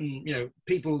certain,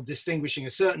 people distinguishing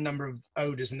a certain number of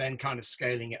odors and then kind of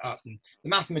scaling it up. And the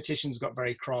mathematicians got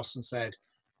very cross and said,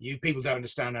 you people don't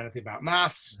understand anything about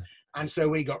maths. And so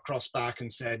we got cross back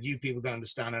and said, you people don't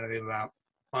understand anything about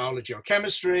biology or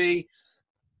chemistry.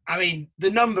 I mean,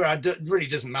 the number really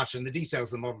doesn't matter, and the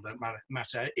details of the model don't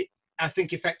matter. I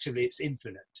think effectively it's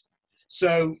infinite.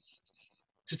 So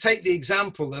to take the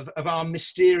example of our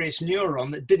mysterious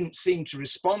neuron that didn't seem to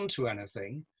respond to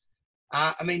anything,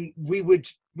 I mean, we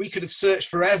could have searched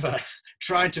forever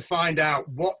trying to find out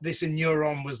what this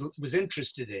neuron was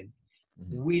interested in.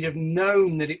 we'd have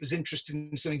known that it was interested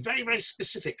in something very, very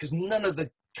specific, because none of the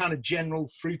kind of general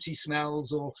fruity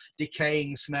smells or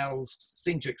decaying smells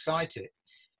seemed to excite it.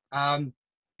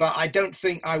 But I don't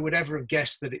think I would ever have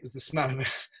guessed that it was the smell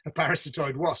of a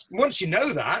parasitoid wasp. Once you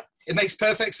know that, it makes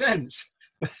perfect sense.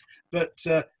 But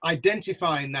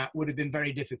identifying that would have been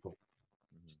very difficult.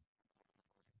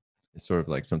 It's sort of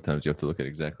like sometimes you have to look at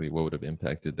exactly what would have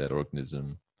impacted that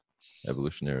organism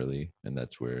evolutionarily, and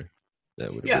that's where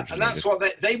that would have Yeah, and that's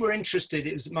originated. what they were interested.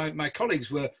 It was my colleagues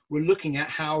were looking at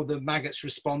how the maggots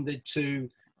responded to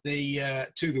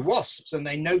the wasps, and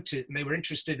they noted, and they were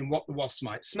interested in what the wasps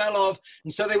might smell of,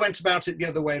 and so they went about it the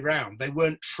other way around. They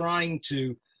weren't trying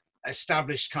to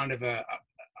establish kind of a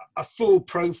full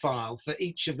profile for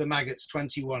each of the maggots'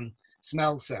 21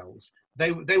 smell cells.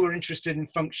 They were interested in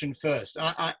function first.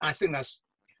 I think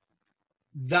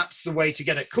that's the way to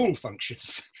get at cool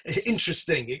functions.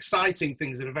 Interesting, exciting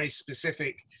things that are very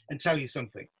specific and tell you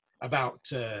something about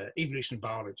evolution and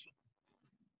biology.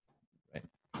 Right.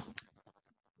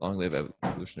 Long live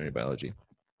evolutionary biology.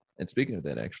 And speaking of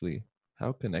that, actually,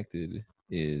 how connected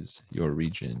is your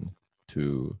region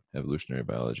to evolutionary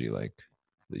biology, like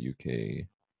the UK,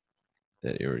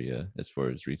 that area, as far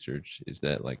as research? Is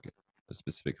that like a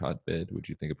specific hotbed? Would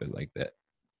you think of it like that?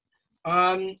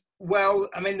 Well,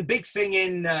 I mean, the big thing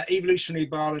in evolutionary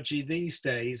biology these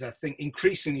days, I think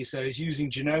increasingly so, is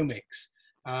using genomics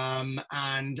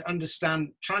and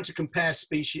trying to compare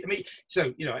species. I mean,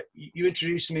 so, you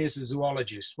introduced me as a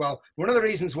zoologist. Well, one of the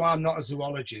reasons why I'm not a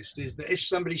zoologist is that if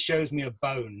somebody shows me a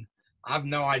bone, I have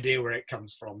no idea where it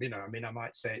comes from. I mean, I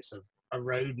might say it's a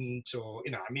rodent, or,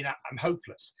 I mean, I'm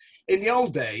hopeless. In the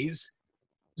old days,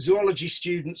 zoology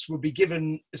students would be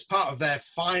given, as part of their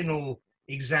final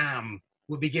exam,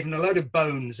 would be given a load of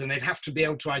bones, and they'd have to be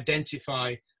able to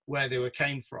identify where they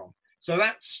came from. So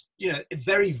that's, a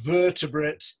very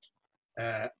vertebrate,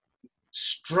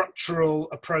 structural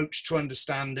approach to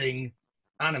understanding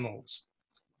animals.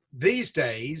 These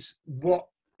days, what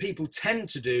people tend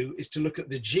to do is to look at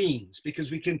the genes,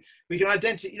 because we can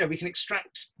identify, we can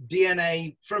extract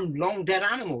DNA from long dead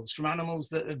animals, from animals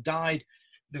that have died.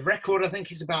 The record, I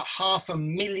think, is about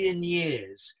 500,000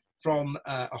 years from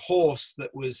a horse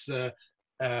that was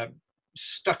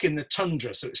stuck in the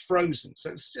tundra, so it's frozen.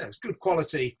 So it's good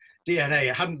quality DNA.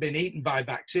 It hadn't been eaten by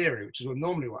bacteria, which is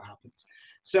normally what happens.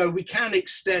 So we can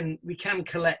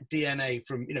collect DNA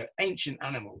from ancient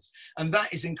animals, and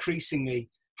that is increasingly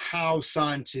how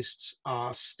scientists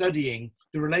are studying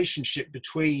the relationship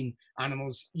between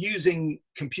animals, using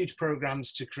computer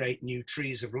programs to create new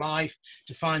trees of life,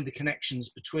 to find the connections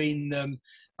between them.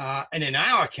 And in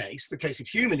our case, the case of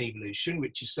human evolution,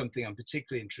 which is something I'm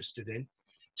particularly interested in,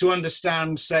 to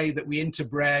understand, say, that we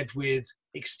interbred with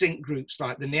extinct groups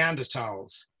like the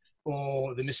Neanderthals,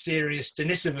 or the mysterious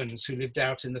Denisovans who lived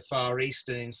out in the Far East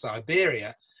and in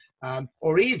Siberia,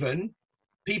 or even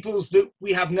peoples that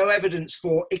we have no evidence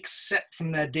for except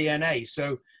from their DNA.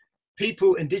 So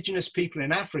indigenous people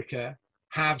in Africa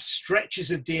have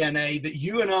stretches of DNA that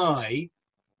you and I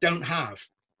don't have.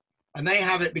 And they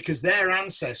have it because their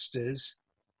ancestors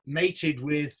mated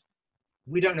with,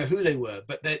 we don't know who they were,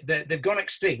 but they've gone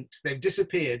extinct. They've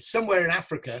disappeared. Somewhere in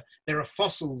Africa, there are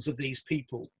fossils of these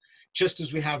people, just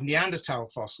as we have Neanderthal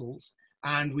fossils.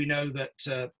 And we know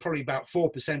that probably about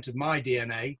 4% of my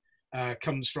DNA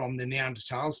comes from the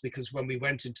Neanderthals, because when we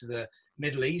went into the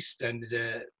Middle East and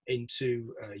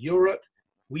into Europe,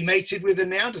 we mated with the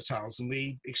Neanderthals and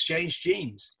we exchanged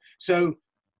genes. So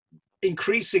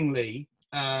increasingly,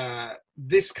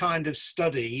 this kind of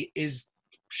study is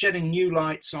shedding new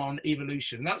lights on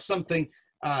evolution. And that's something,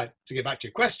 to get back to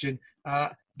your question,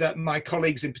 that my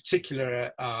colleagues in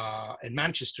particular in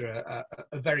Manchester are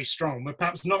very strong. We're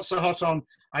perhaps not so hot on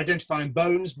identifying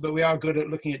bones, but we are good at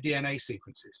looking at DNA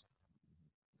sequences.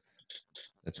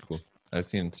 That's cool. I've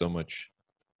seen so much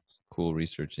cool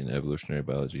research in evolutionary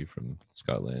biology from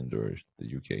Scotland or the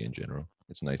UK in general.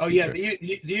 It's nice. Oh yeah,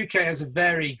 the UK has a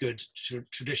very good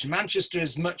tradition. Manchester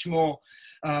is much more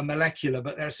molecular,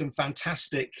 but there's some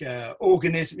fantastic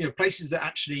organisms, places that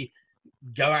actually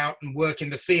go out and work in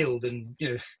the field and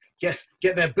get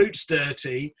their boots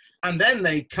dirty, and then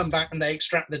they come back and they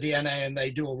extract the DNA and they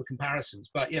do all the comparisons.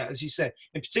 But yeah, as you said,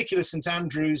 in particular, St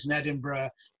Andrews and Edinburgh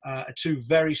are two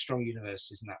very strong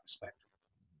universities in that respect.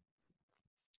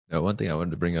 Now, one thing I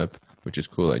wanted to bring up, which is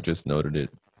cool, I just noted it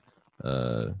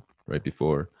right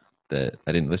before that.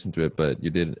 I didn't listen to it, but you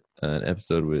did an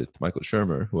episode with Michael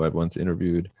Shermer, who I once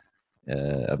interviewed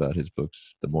about his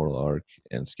books, The Moral Arc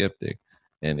and Skeptic.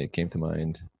 And it came to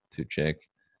mind to check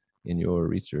in your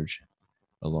research.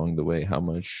 along the way, how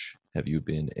much have you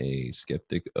been a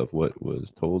skeptic of what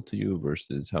was told to you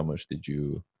versus how much did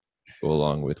you go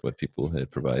along with what people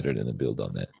had provided and then build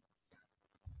on that?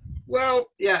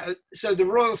 Well, yeah. So the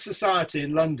Royal Society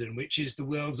in London, which is the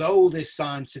world's oldest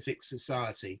scientific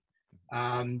society,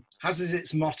 has as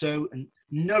its motto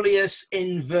nullius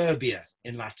in verbia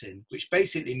in Latin, which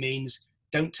basically means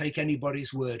don't take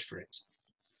anybody's word for it.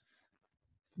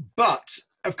 But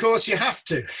of course you have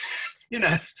to, you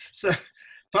know, so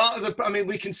part of the, I mean,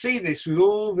 we can see this with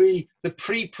all the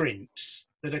preprints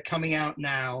that are coming out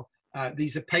now.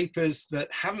 These are papers that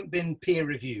haven't been peer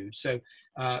reviewed. So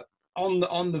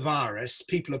on the virus,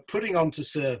 people are putting onto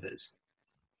servers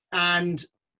and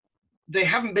they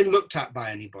haven't been looked at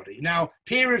by anybody. Now,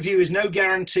 peer review is no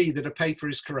guarantee that a paper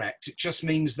is correct. It just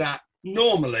means that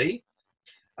normally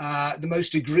the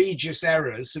most egregious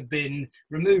errors have been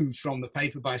removed from the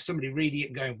paper by somebody reading it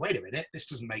and going, wait a minute, this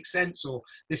doesn't make sense, or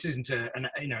this isn't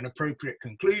an appropriate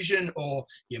conclusion, or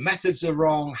your methods are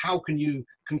wrong. How can you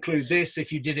conclude this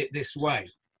if you did it this way?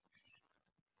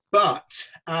 But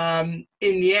in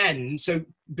the end, so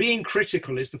being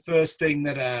critical is the first thing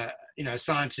that a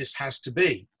scientist has to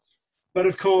be. But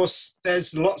of course,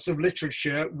 there's lots of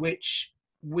literature which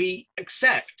we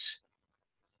accept,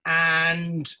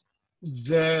 and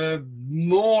the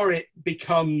more it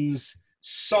becomes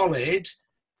solid,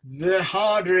 the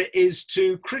harder it is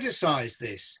to criticize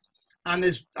this. And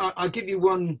I'll give you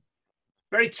one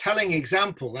very telling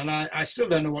example, and I still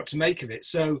don't know what to make of it.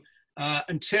 So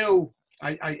until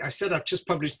I said I've just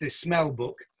published this smell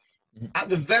book, at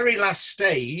the very last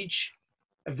stage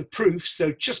of the proofs,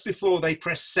 so just before they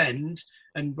press send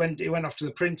and when it went off to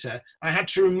the printer, I had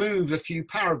to remove a few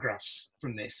paragraphs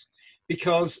from this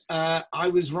because I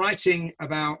was writing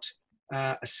about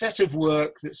a set of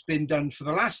work that's been done for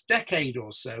the last decade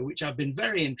or so, which I've been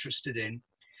very interested in,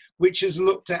 which has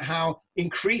looked at how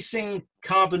increasing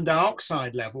carbon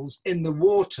dioxide levels in the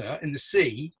water, in the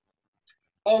sea,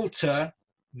 alter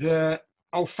the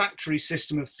olfactory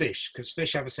system of fish, because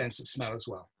fish have a sense of smell as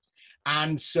well.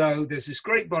 And so there's this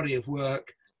great body of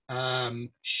work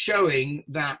showing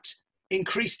that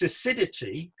increased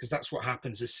acidity, because that's what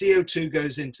happens as CO2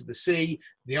 goes into the sea,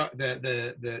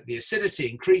 the acidity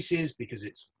increases because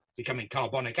it's becoming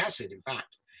carbonic acid, in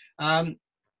fact.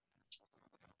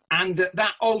 And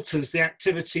that alters the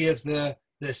activity of the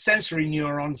sensory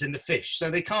neurons in the fish. So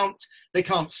they can't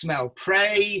smell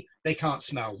prey, they can't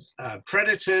smell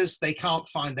predators, they can't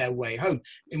find their way home.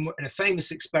 In a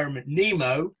famous experiment,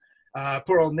 Nemo,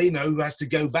 poor old Nemo, who has to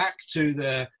go back to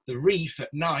the reef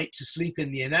at night to sleep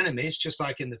in the anemones, just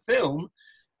like in the film,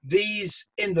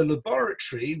 these in the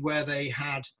laboratory where they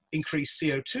had increased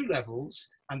CO2 levels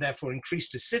and therefore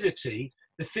increased acidity,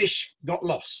 the fish got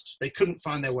lost. They couldn't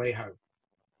find their way home.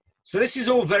 So this is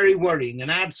all very worrying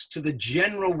and adds to the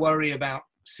general worry about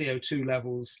CO2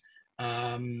 levels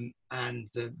and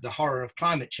the horror of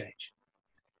climate change.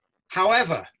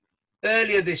 However,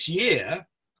 earlier this year,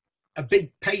 a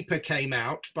big paper came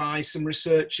out by some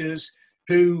researchers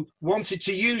who wanted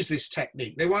to use this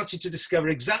technique. They wanted to discover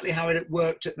exactly how it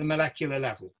worked at the molecular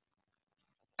level.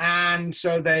 And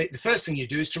so the first thing you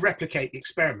do is to replicate the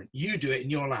experiment. You do it in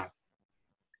your lab.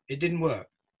 It didn't work.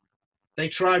 They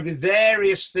tried with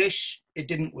various fish, it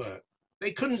didn't work.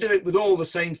 They couldn't do it with all the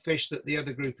same fish that the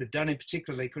other group had done. In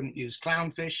particular, they couldn't use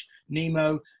clownfish,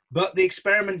 Nemo, but the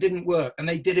experiment didn't work. And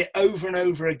they did it over and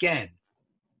over again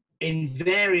in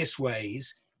various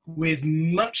ways with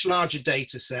much larger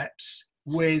data sets,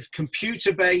 with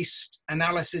computer-based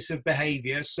analysis of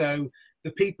behavior. So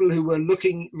the people who were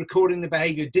recording the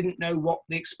behavior didn't know what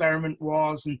the experiment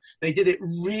was, and they did it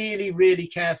really, really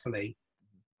carefully.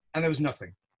 And there was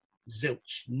nothing.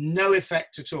 Zilch, no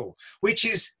effect at all, which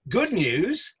is good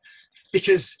news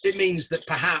because it means that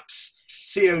perhaps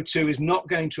CO2 is not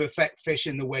going to affect fish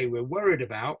in the way we're worried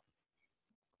about.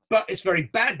 But it's very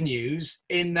bad news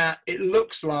in that it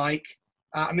looks like,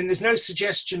 there's no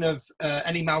suggestion of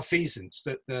any malfeasance,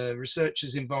 that the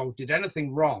researchers involved did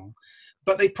anything wrong,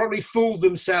 but they probably fooled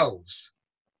themselves.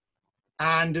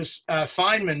 And as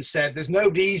Feynman said, there's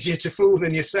nobody easier to fool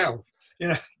than yourself. You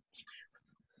know,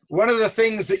 one of the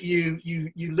things that you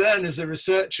learn as a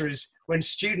researcher is when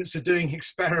students are doing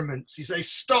experiments, you say,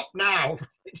 stop now,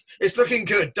 it's looking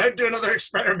good, don't do another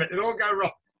experiment, it'll all go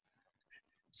wrong.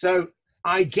 So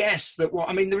I guess that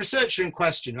the researcher in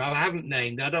question, who I haven't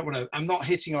named, I'm not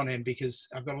hitting on him because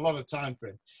I've got a lot of time for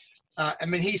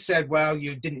him. He said, well,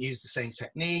 you didn't use the same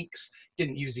techniques,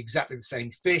 didn't use exactly the same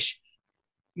fish.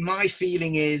 My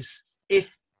feeling is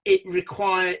if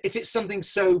it's something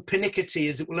so pernickety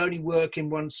as it will only work in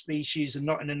one species and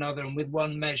not in another, and with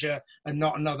one measure and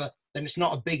not another, then it's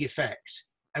not a big effect.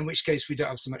 in which case we don't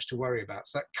have so much to worry about.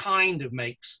 So that kind of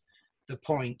makes the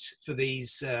point for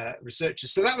these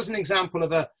researchers. So that was an example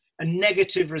of a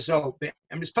negative result,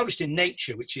 and it's published in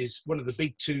Nature, which is one of the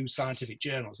big two scientific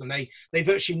journals, and they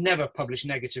virtually never publish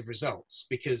negative results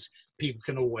because people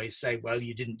can always say, well,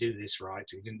 you didn't do this right,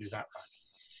 or you didn't do that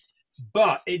right.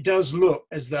 But it does look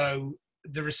as though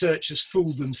the researchers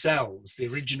fooled themselves, the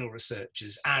original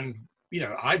researchers. And, you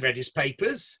know, I read his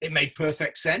papers. It made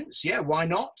perfect sense. Yeah, why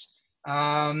not?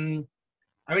 I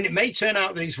mean, it may turn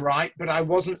out that he's right, but I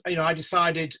wasn't, you know, I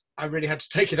decided I really had to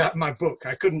take it out of my book.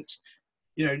 I couldn't,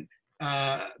 you know,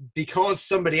 because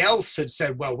somebody else had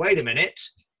said, well, wait a minute.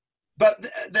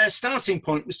 But their starting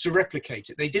point was to replicate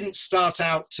it. They didn't start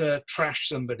out to trash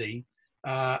somebody.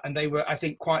 And they were, I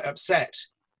think, quite upset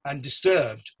and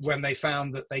disturbed when they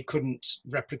found that they couldn't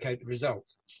replicate the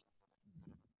result.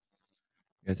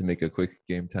 You had to make a quick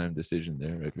game time decision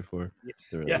there right before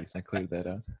the release. I cleared that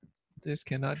out. This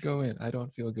cannot go in. I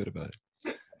don't feel good about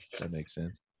it. That makes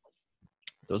sense.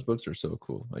 Those books are so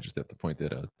cool. I just have to point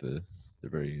that out. They're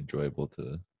very enjoyable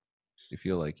to, you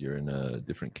feel like you're in a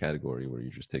different category where you're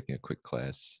just taking a quick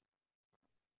class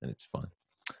and it's fun.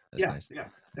 That's nice. Yeah,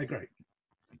 they're great.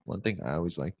 One thing I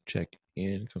always like to check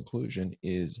in conclusion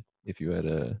is if you had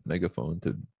a megaphone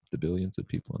to the billions of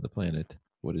people on the planet,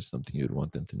 what is something you'd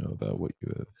want them to know about what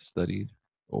you have studied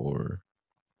or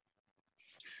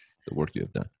the work you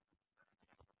have done?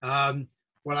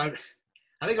 Well,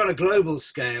 I think on a global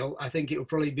scale, I think it will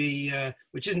probably be,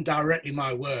 which isn't directly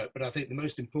my work, but I think the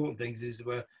most important things is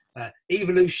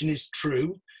evolution is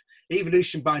true.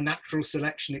 Evolution by natural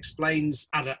selection explains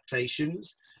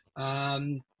adaptations.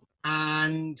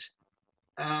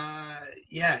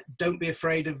 Don't be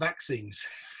afraid of vaccines,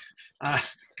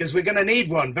 because we're going to need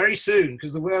one very soon,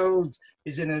 because the world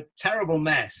is in a terrible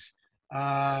mess.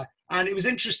 And it was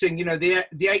interesting, you know, the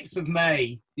 8th of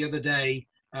May, the other day,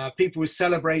 people were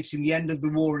celebrating the end of the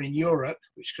war in Europe,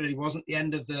 which clearly wasn't the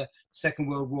end of the Second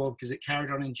World War, because it carried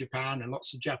on in Japan, and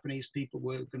lots of Japanese people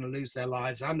were going to lose their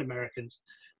lives, and Americans,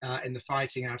 in the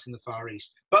fighting out in the Far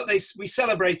East. But we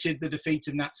celebrated the defeat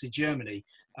of Nazi Germany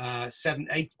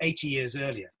 80 years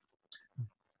earlier.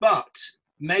 But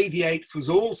May the 8th was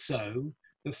also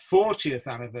the 40th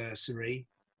anniversary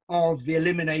of the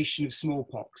elimination of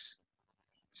smallpox.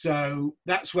 So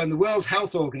that's when the World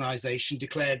Health Organization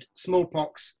declared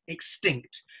smallpox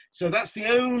extinct. So that's the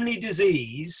only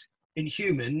disease in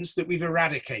humans that we've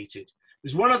eradicated.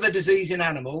 There's one other disease in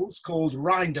animals called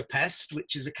rinderpest,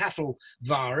 which is a cattle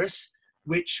virus,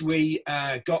 which we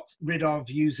got rid of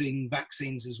using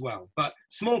vaccines as well. But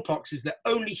smallpox is the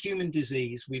only human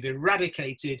disease we've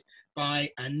eradicated by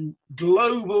a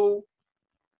global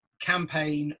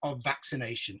campaign of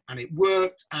vaccination. And it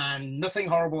worked, and nothing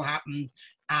horrible happened.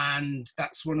 And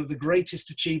that's one of the greatest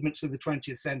achievements of the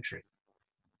 20th century.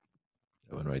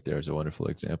 That one right there is a wonderful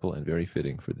example and very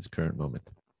fitting for this current moment.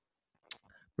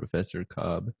 Professor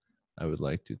Cobb, I would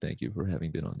like to thank you for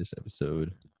having been on this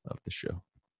episode of the show.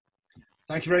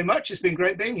 Thank you very much. It's been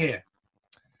great being here.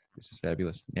 This is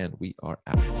fabulous, and we are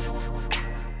out.